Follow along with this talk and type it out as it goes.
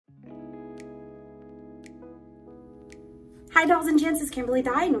Hi dolls and gents, it's Kymberli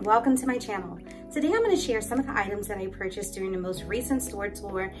Dy and welcome to my channel. Today I'm going to share some of the items that I purchased during the most recent store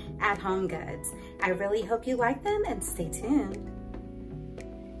tour at HomeGoods. I really hope you like them and stay tuned.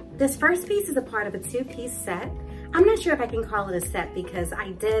 This first piece is a part of a two-piece set. I'm not sure if I can call it a set because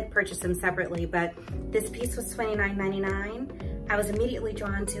I did purchase them separately, but this piece was $29.99. I was immediately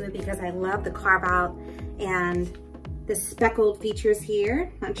drawn to it because I love the carve out and the speckled features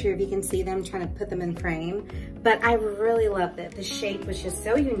here. Not sure if you can see them, trying to put them in frame, but I really loved it. The shape was just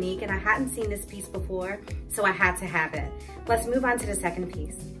so unique and I hadn't seen this piece before, so I had to have it. Let's move on to the second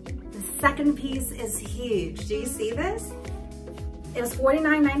piece. The second piece is huge. Do you see this? It was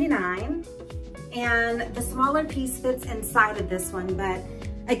 $49.99 and the smaller piece fits inside of this one, but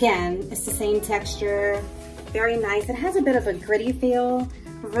again, it's the same texture, very nice. It has a bit of a gritty feel.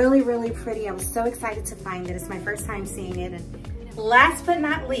 Really, really pretty. I was so excited to find it. It's my first time seeing it. And last but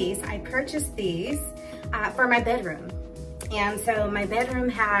not least, I purchased these for my bedroom. And so my bedroom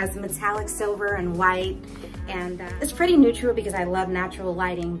has metallic silver and white, and it's pretty neutral because I love natural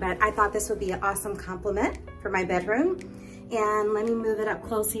lighting, but I thought this would be an awesome complement for my bedroom. And let me move it up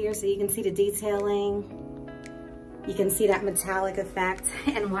close here so you can see the detailing. You can see that metallic effect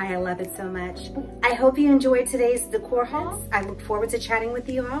and why I love it so much. I hope you enjoyed today's decor haul. I look forward to chatting with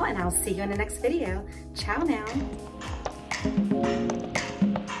you all and I'll see you in the next video. Ciao now.